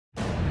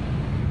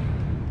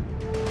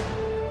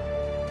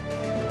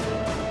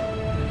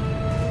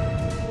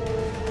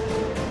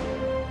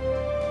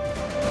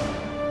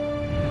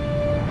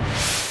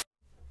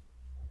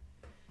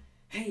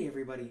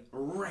everybody?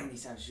 Randy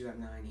Savage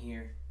 2F9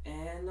 here,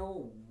 and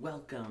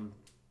welcome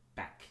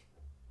back.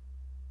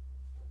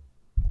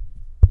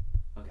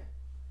 Okay.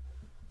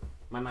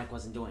 My mic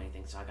wasn't doing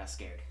anything, so I got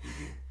scared.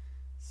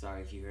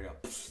 Sorry if you heard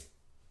a pfft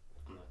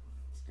on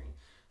the screen.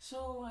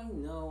 So I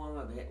know I'm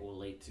a bit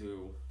late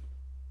to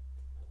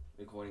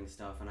recording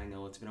stuff, and I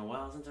know it's been a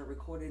while since I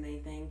recorded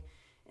anything,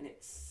 and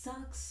it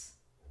sucks,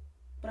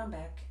 but I'm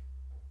back.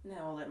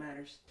 Now all that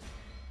matters.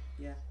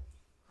 Yeah.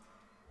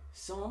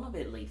 So I'm a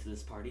bit late to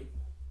this party.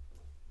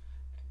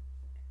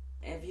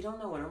 If you don't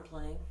know what I'm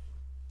playing,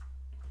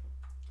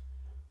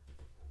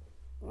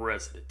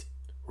 Resident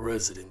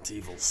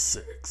Evil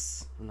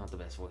 6. I'm not the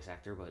best voice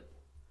actor, but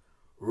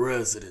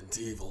Resident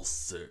Evil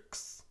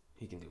 6.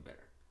 he can do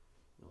better.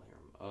 You'll hear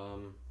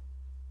him.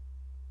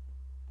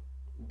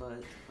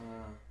 But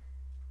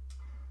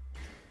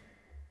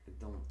I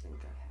don't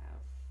think I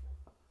have.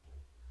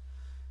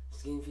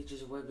 This game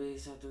features a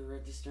web-based. After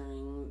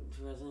registering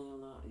to Resident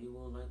Evil, you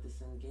will like to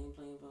send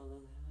gameplay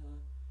info.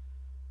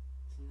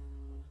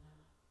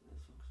 This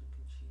function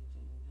can change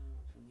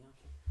anytime from the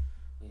option.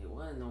 Wait,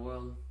 what in the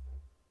world?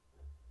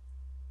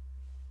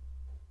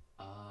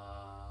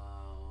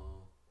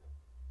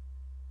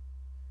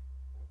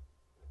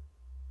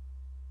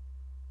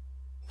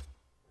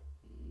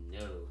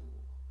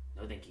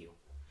 No, thank you.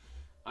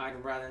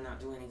 I'd rather not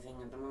do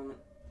anything at the moment.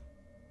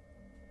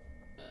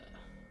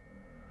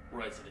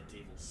 Resident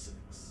Evil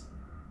 6.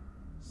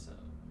 So,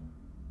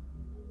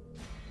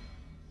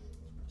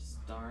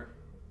 start.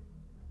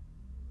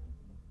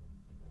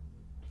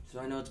 So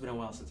I know it's been a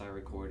while since I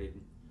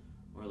recorded,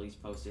 or at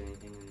least posted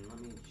anything, and let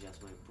me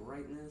adjust my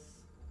brightness.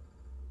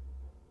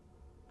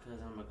 Cause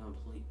I'm a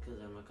complete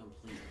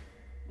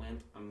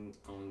wimp. I'm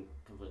going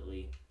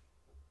completely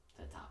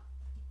to the top.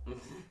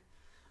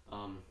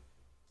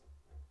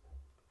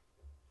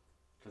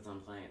 Cause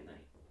I'm playing at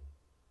night,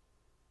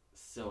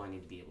 so I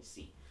need to be able to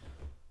see.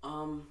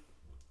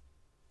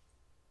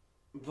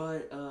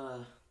 But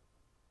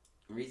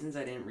reasons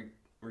I didn't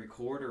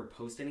record or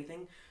post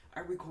anything. I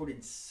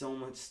recorded so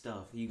much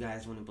stuff you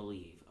guys wouldn't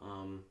believe.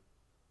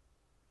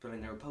 But I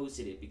never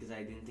posted it because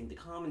I didn't think the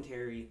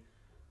commentary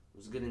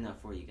was good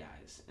enough for you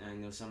guys. And I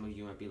know some of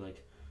you might be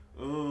like,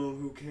 oh,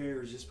 who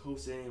cares? Just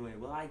post it anyway.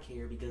 Well, I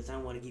care because I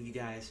want to give you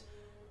guys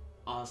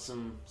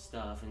awesome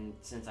stuff. And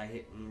since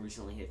I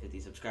recently hit 50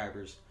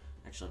 subscribers,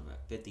 actually I'm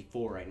about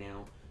 54 right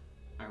now,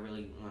 I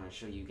really want to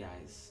show you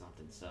guys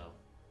something. So,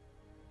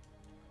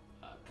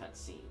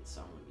 cutscene.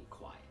 So I'm gonna be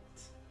quiet.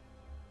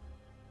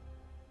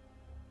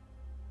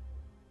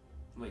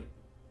 Wait,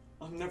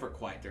 I'm never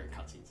quiet during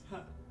cutscenes.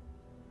 I'll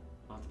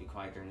have to be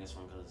quiet during this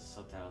one because the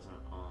subtitles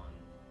aren't on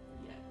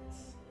yet.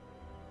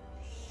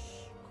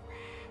 Crap.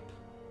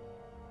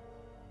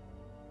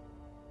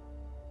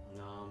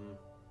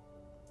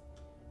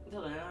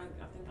 Until then,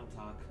 I think I'll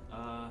talk.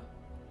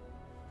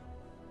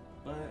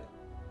 But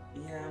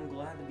yeah, I'm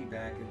glad to be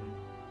back, and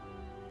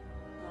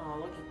oh,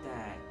 look at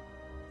that.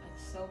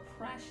 That's so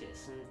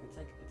precious, and it's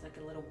like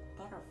a little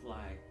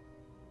butterfly.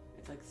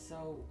 It's like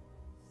so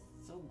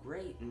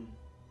great, and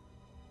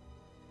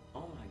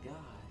oh my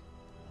god.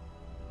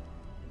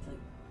 It's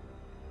like,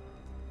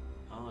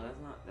 oh,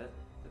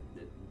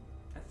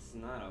 that's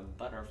not a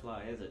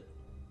butterfly, is it?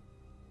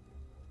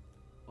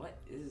 What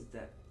is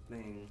that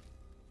thing?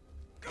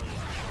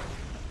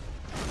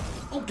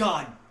 Oh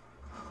god!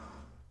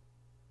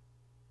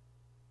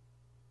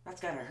 That's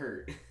gotta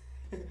hurt.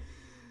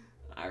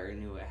 I already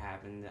knew what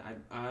happened.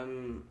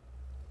 I'm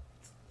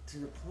to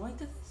the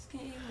point of this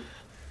game.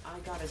 I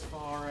got as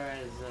far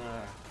as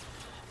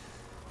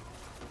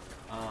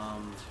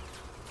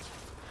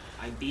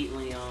I beat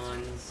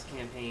Leon's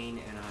campaign,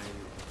 and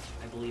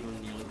I believe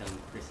I'm nearly done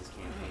with Chris's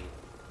campaign.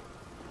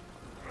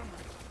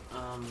 Can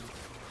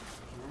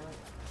I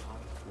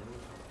talk to him?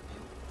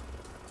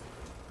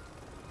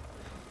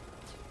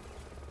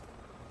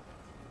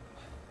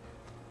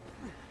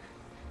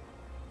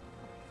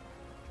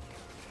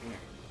 Here,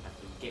 I have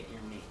to get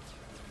your mate.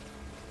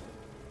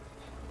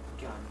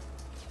 God.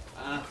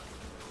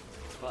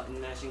 Button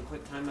mashing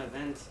quick time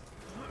event.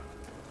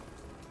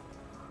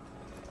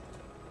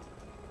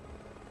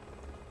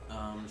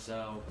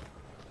 So,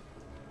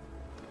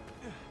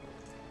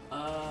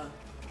 I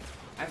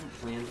have a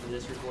plan for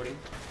this recording.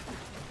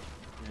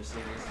 No,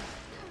 serious.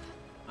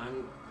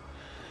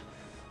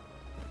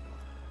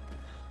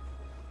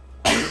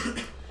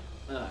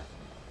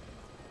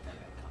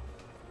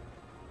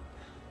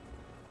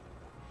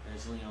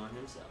 There's Leon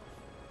himself.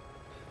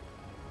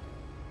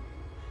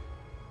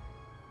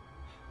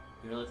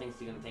 He really thinks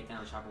he's gonna take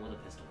down a chopper with a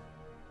pistol.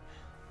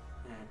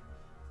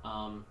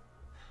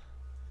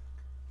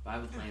 But I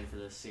have a plan for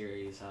this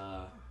series.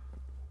 Let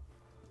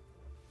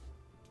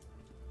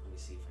me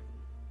see if I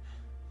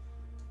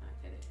can not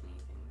edit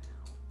anything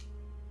now.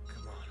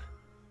 Come on.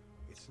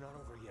 It's not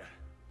over yet.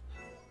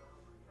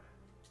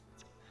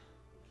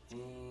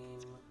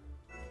 Game.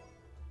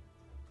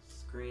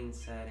 Screen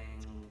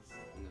settings. No,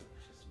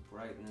 just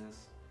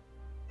brightness.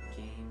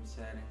 Game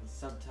settings.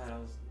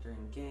 Subtitles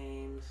during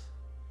games.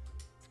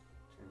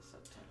 Turn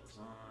subtitles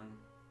on.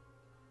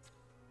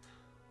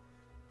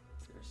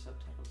 there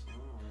subtitles on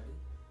already?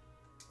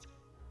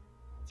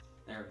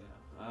 There we go.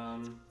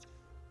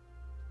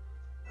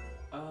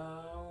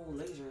 Oh,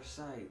 laser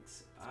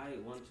sights. I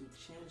want to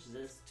change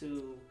this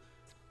to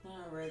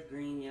red,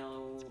 green,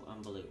 yellow,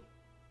 blue.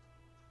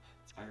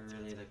 I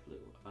really like blue.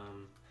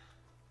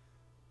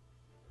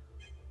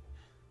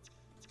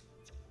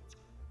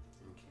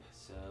 Okay,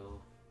 so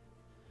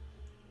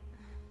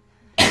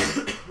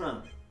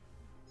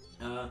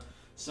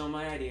so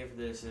my idea for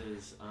this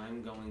is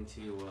I'm going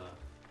to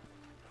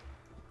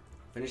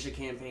finish a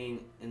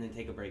campaign and then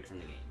take a break from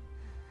the game.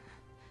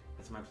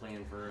 That's my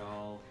plan for it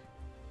all.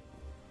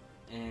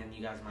 And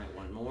you guys might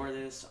want more of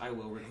this. I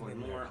will record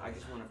more. I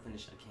just want to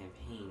finish a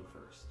campaign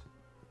first.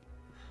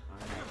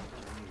 Alright.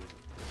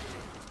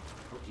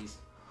 Oh, jeez.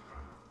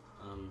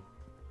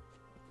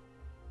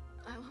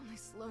 I'll only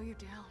slow you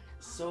down.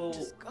 So...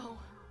 Just go.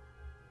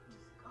 Just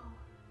go.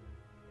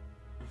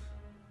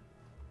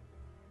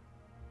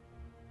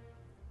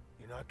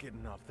 You're not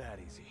getting off that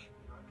easy.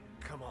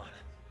 Come on.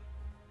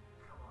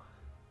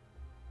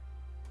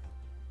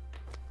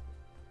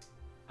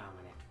 Ow,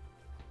 my neck.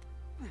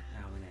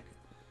 Ow, my neck.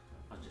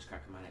 I was just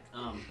cracking my neck.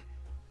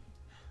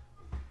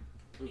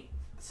 Let me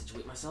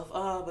situate myself.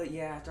 But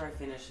yeah, after I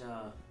finish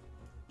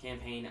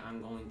campaign,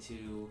 I'm going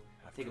to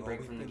take a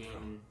break from the game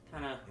and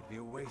kind of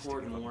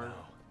record more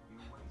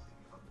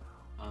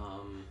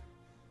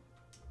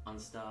on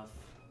stuff,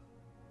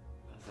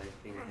 because I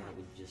think that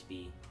would just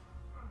be,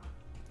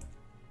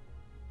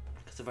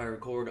 because if I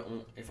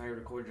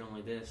recorded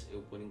only this,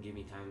 it wouldn't give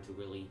me time to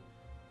really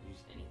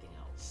use anything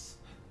else.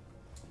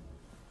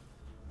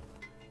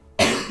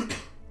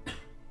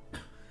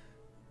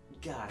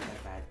 God,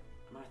 that bad.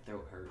 My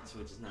throat hurts,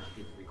 which is not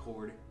good to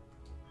record.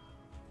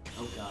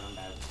 Oh god, I'm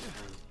bad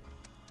with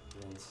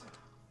Vince.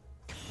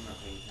 I'm not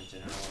paying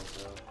attention at all,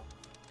 so...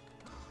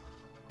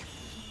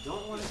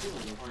 Don't want to do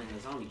when you're playing a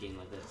zombie game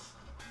like this.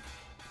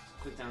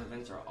 Quick time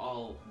events are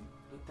all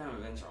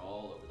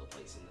over the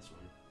place in this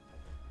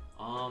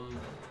one.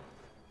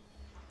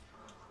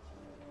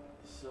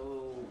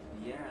 So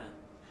yeah.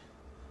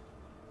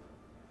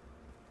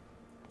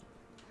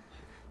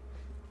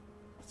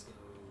 Let's go.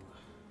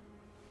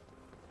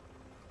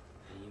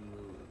 And you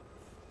move.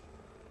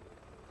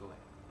 Go away.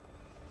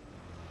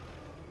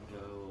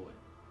 Go away.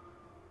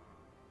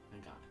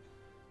 Thank God.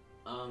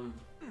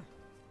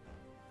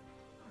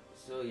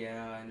 So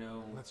yeah, I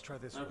know. Let's try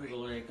this a lot of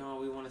people are like, oh,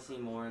 we want to see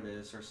more of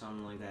this or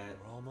something like that.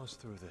 We're almost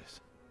through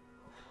this.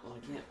 Well, I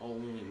can't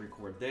only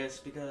record this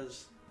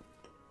because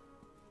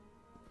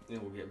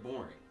it will get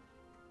boring.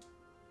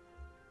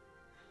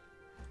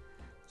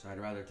 So I'd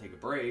rather take a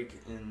break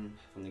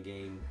from the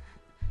game,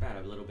 bat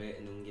a little bit,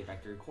 and then get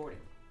back to recording,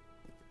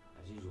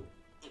 as usual.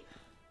 It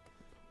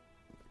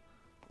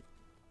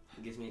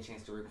gives me a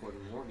chance to record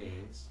more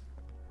games,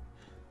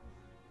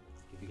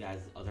 give you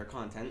guys other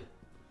content.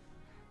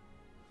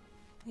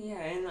 Yeah,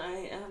 and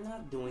I'm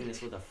not doing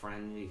this with a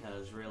friend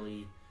because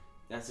really,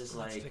 that's just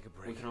like,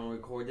 we can only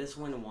record this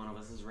when one of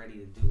us is ready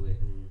to do it,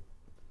 and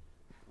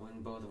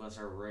when both of us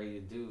are ready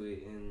to do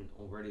it and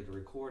ready to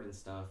record and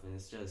stuff, and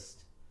it's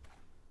just,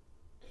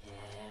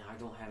 I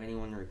don't have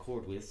anyone to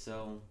record with,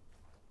 so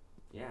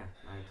yeah,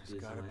 I have to do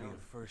this on my own. There's gotta be a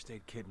first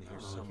aid kit in here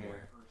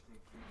somewhere.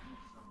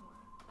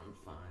 I'm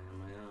fine on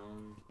my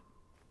own.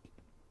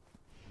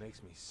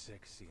 Makes me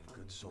sick seeing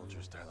good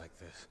soldiers die like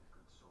this.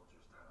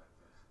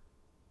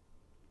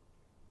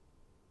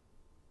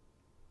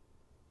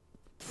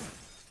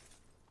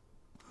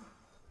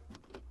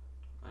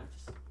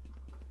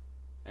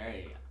 There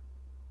you go.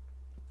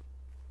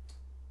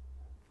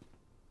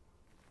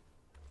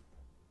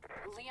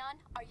 Leon,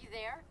 are you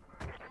there?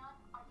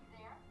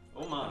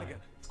 Oh my,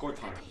 it's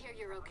Cortana. Good to hear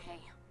you're okay.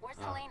 Where's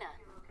Helena?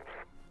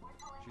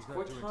 She's not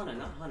doing too Cortana, well.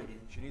 not Hunnigan.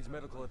 She needs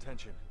medical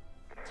attention.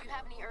 Do you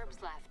have any herbs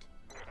left?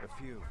 A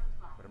few,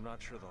 but I'm not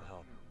sure they'll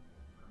help.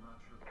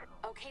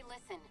 Okay,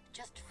 listen.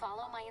 Just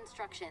follow my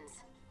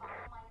instructions.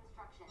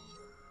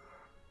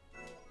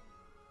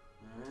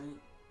 Alright.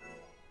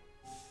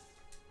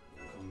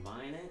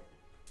 Combine it.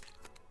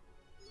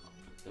 I'll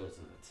put those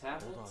in the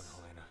tablets. Hold on,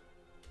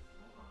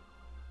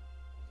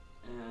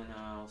 Helena. And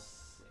I'll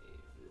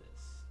save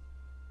this.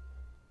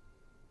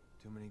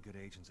 Too many good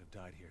agents have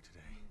died here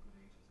today.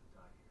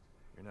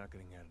 You're not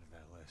getting added to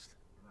that list.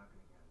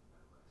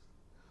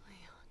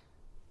 Leon.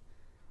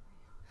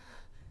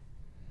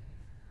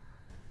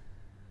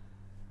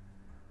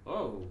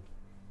 Oh,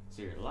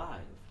 so you're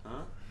live,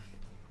 huh?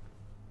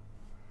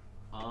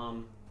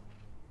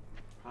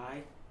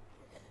 Hi.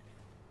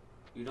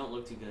 You don't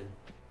look too good.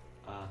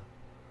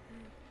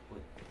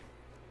 What?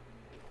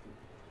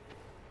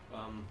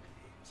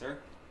 Sir?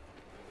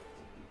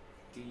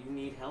 Do you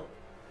need help?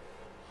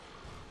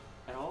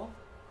 At all?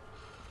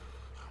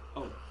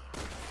 Oh,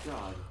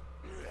 God.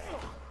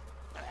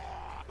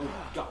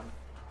 Oh, God.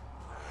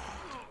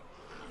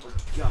 Oh,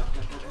 God. No.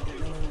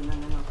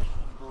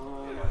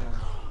 Oh, my God.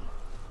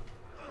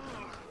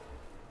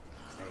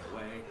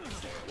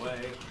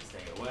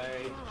 Stay away.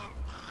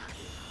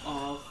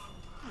 Off.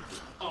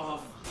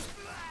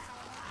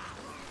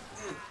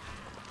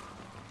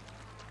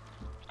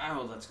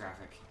 Oh, that's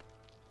graphic.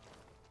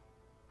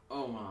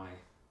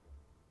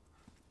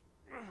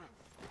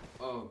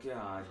 Oh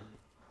god.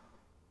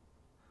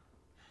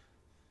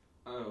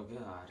 Oh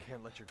god.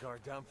 Can't let your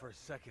guard down for a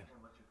second.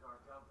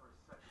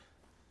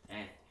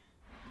 Dang.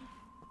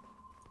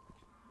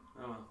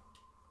 Oh well.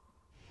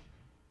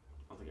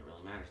 I don't think it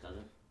really matters, does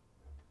it?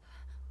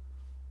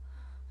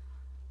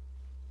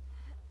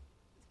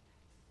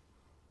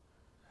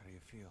 How do you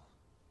feel?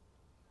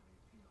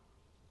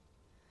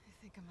 I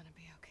think I'm gonna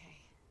be okay.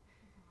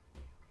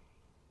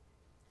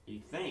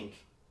 You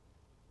think?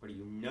 Or do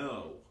you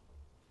know?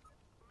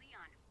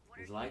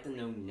 I'd like to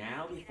know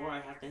now before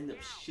I have to end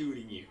up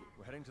shooting you.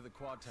 We're heading to the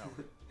quad tower.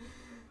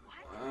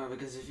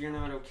 Because if you're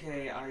not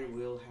okay, I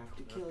will have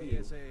to There kill are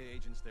you. PSA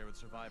agents there with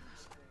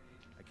survivors.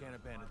 I can't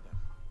abandon them.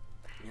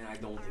 Yeah, I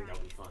don't think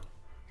that'll be fun.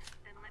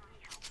 Then let me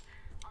help.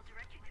 I'll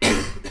direct you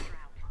to the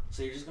route.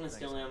 So you're just gonna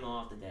steal ammo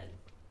off the dead?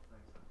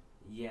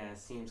 Yeah,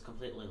 seems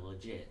completely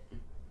legit.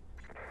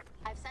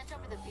 I've sent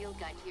over the field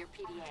guide to your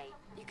PDA.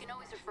 You can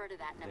always refer to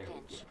that in a There we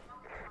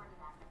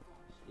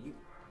pinch.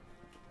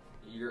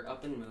 You're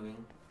up and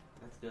moving.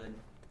 That's good.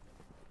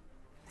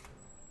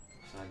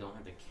 So I don't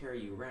have to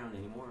carry you around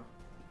anymore.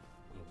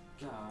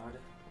 Thank God.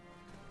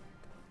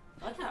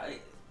 I like how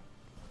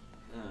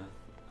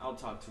I'll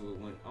talk about it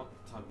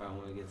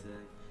when we get to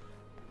it.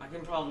 I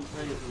can probably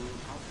play it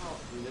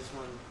from this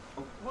one.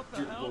 Oh, What the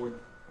dear hell? Lord.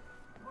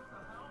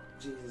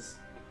 Jesus.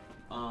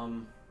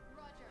 I'll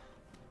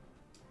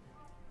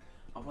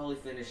probably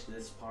finish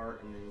this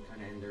part and then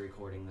kind of end the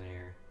recording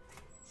there.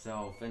 So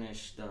I'll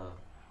finish the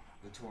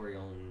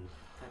tutorial and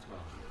that's what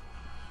I'll do.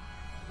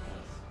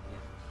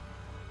 Yeah.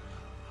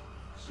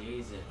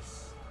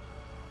 Jesus.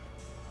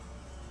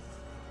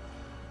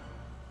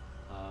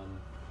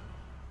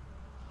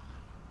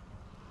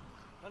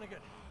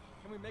 Hunnigan,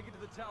 can we make it to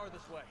the tower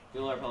this way?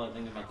 People are probably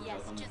thinking about the Yes,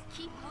 joke I'm just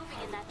keep moving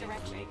in that thinking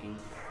of direction. making.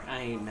 I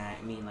ain't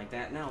mean like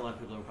that. Now a lot of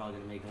people are probably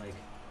gonna make like,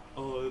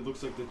 oh, it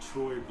looks like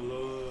Detroit,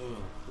 blah.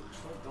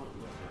 Detroit don't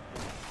look like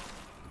that.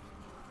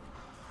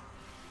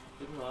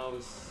 People are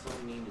always so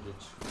mean to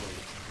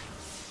Detroit.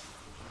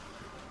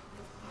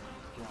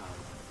 God.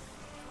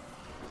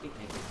 I think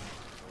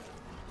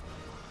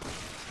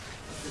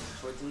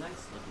Detroit's a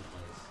nice looking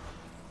place.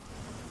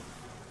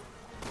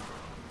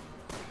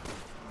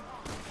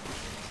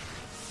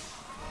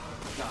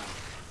 God,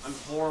 I'm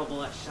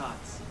horrible at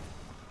shots.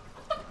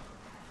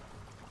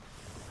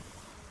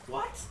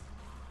 What?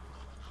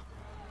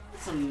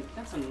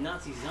 That's some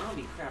Nazi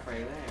zombie crap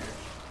right there.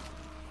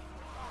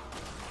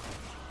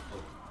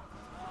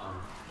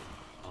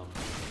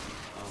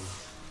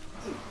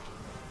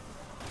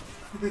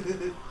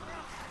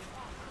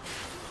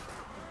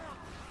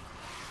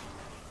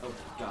 Oh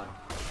God.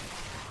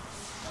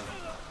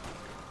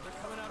 They're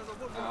coming out of the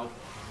woodwork. Ow.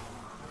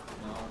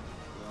 No.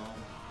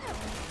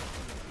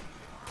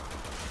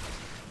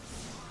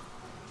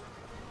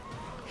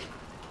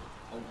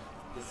 Oh,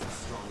 this is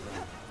strong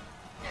gun.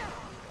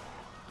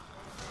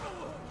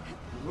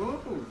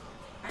 Move!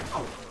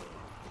 Ow!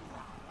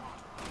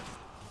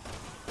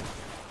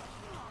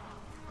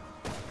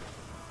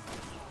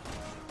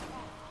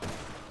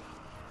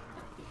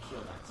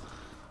 Kill that.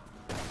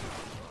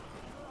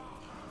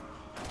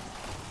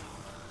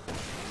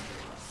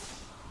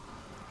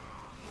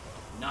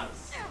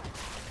 Nice.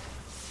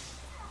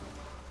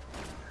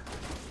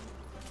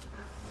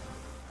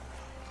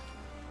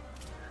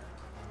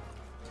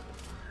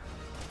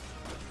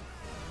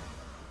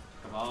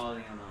 Of all the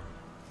ammo.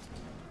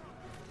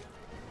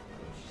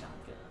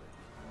 Shotgun.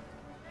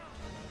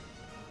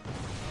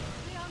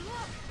 Leon,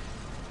 look!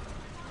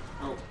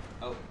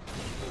 Oh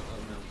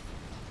no.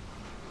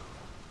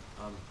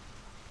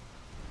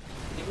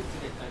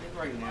 I think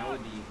right now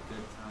would be a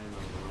good time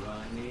of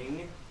running.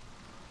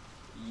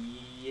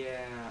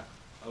 Yeah.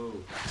 Oh.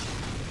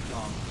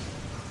 God.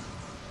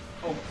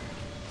 Oh.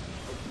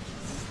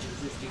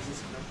 Jesus.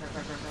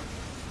 Crap.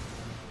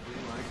 Oh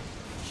my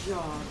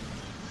God.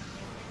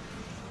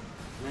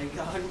 May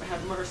God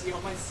have mercy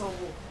on my soul.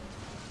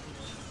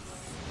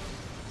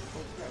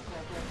 Oh, crap.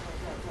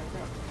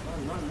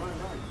 Run.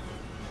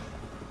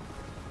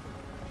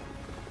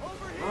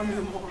 Over here! Run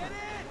some more. Get in!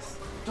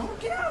 Don't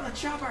get out of the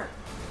chopper.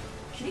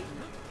 Keep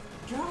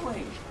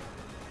going.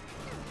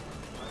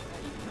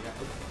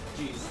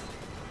 Jeez.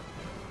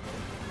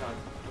 God.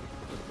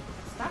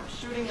 Stop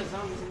shooting the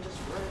zombies and just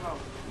worry about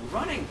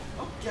running.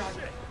 Oh God.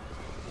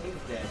 He's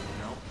dead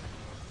now.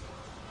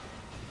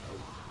 Oh.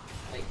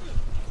 Hey.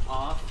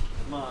 Off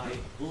my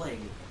leg.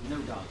 No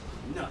dog.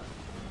 No.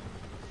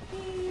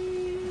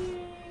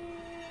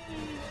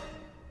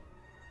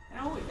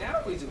 That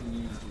always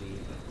amused me.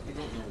 I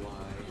don't know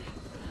why.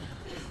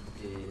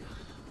 It did.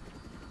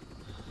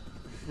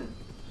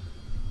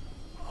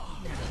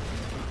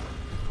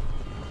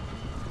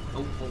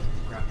 Oh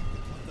crap.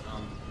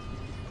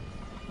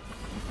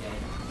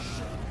 Dead.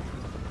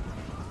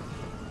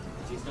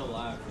 She's still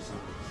alive for some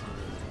reason.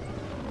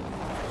 I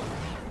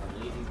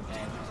believe he's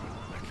dead.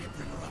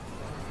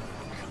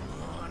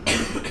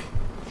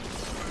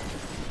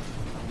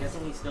 I'm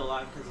guessing he's still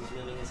alive because he's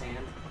moving his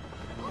hand.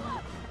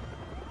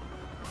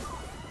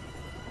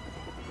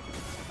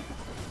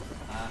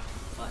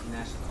 Button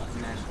mash.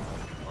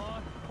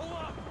 Pull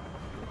up!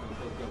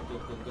 Go, go, go,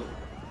 go, go.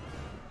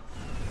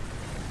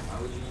 Why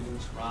would you even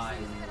try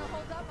when Gonna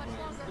hold up much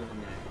you're longer.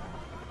 doing that?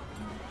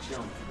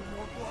 Jump.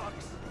 More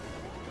blocks.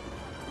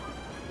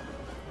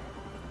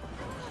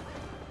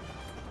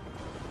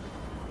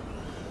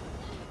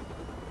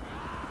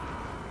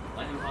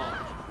 Let him off.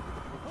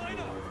 Line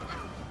up.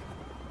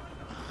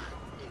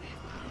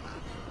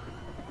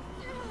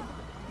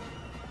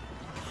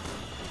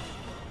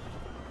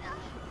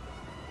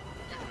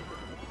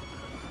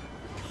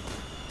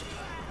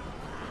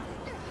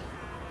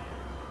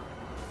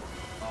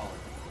 Oh.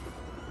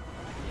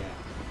 Yeah.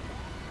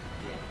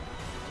 Yeah.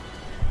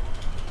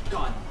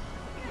 God.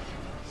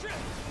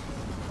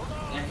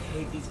 I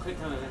hate these quick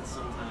time events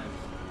sometimes.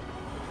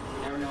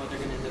 You never know what they're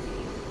gonna end up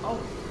being. Oh,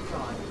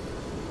 God.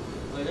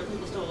 Wait, are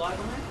people still alive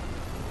on that?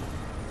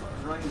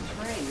 It's running the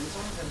train, and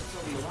someone's gonna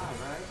still be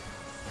alive, right?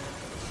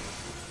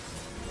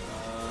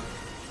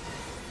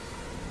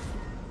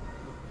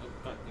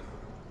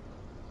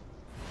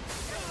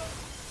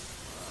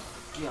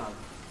 God.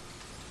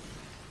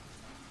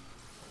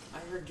 I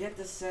forget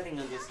the setting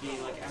of this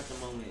game, like, at the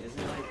moment. Is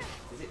it, like,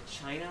 is it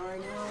China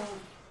right now?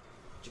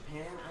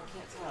 Japan? I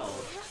can't tell.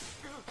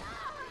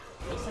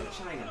 Looks like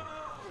China.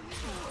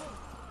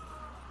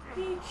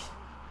 Peach.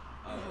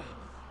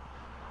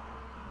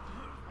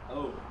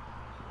 Oh.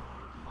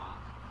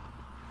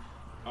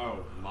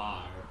 Oh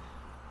my.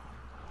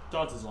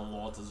 That is a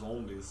lot of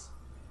zombies.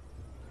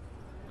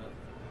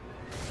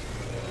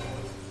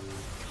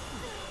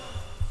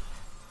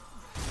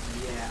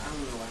 Yeah, I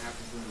don't know what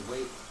happens when you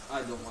wait.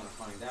 I don't want to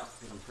find out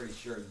because I'm pretty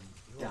sure you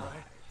You die.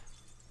 alright?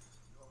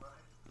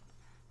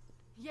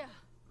 Yeah.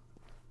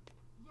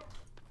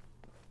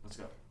 Let's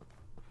go.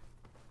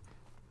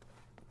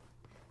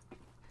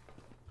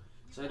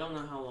 So I don't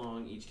know how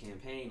long each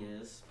campaign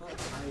is, but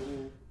I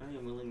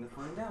am willing to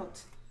find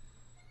out.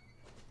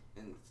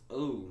 And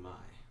oh my,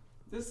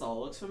 this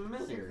all looks familiar.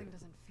 Something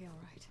doesn't feel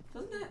right.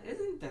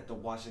 Isn't that the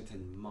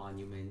Washington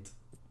Monument?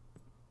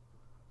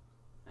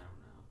 I don't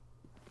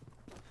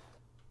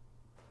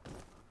know.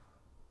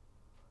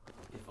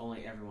 If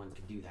only everyone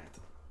could do that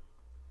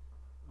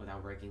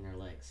without breaking their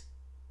legs.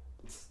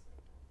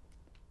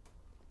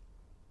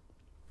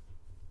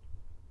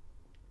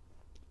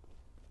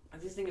 I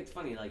just think it's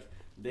funny, like,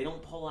 they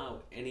don't pull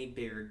out any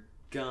bigger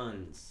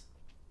guns.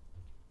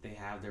 They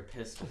have their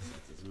pistols.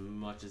 That's as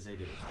much as they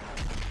do.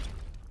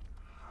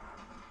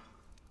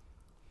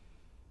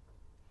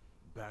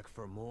 Back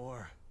for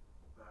more.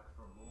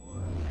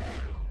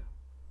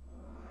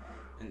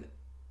 And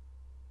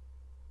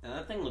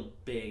that thing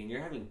looked big, and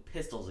you're having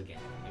pistols again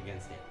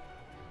against it.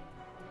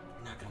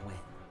 You're not gonna win.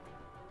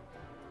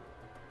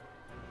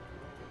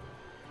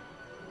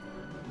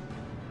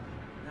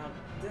 Now,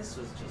 this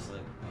was just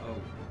like, oh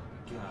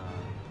god.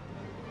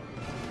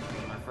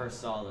 When I first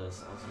saw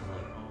this, I was just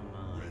like, oh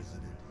my.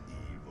 Resident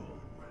Evil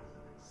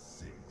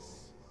 6.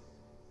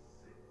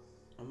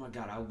 Oh my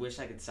god, I wish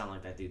I could sound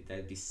like that dude.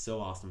 That'd be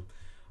so awesome.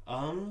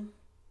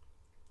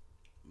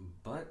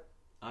 But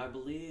I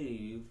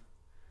believe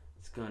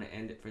it's gonna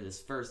end it for this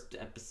first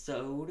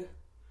episode.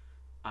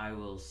 I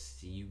will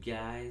see you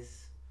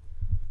guys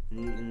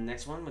in the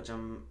next one, which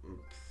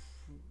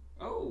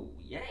oh,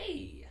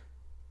 yay!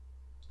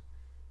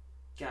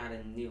 Got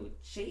a new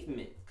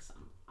achievement, because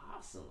I'm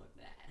awesome with that.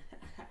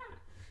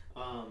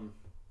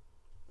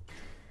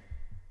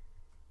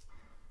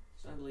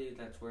 So I believe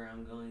that's where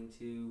I'm going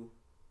to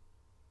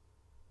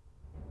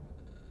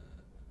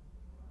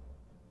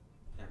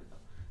there we go.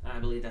 I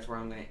believe that's where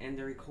I'm going to end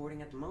the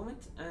recording at the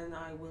moment, and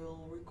I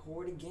will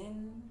record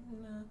again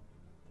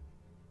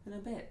in a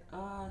bit.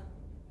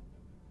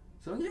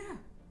 So yeah.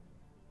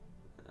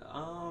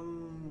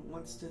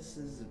 Once this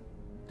is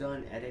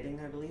done editing,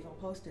 I believe I'll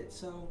post it.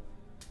 So,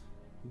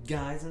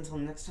 guys, until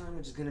next time,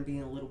 which is going to be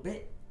in a little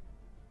bit,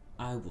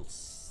 I will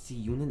see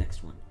you in the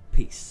next one.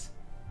 Peace.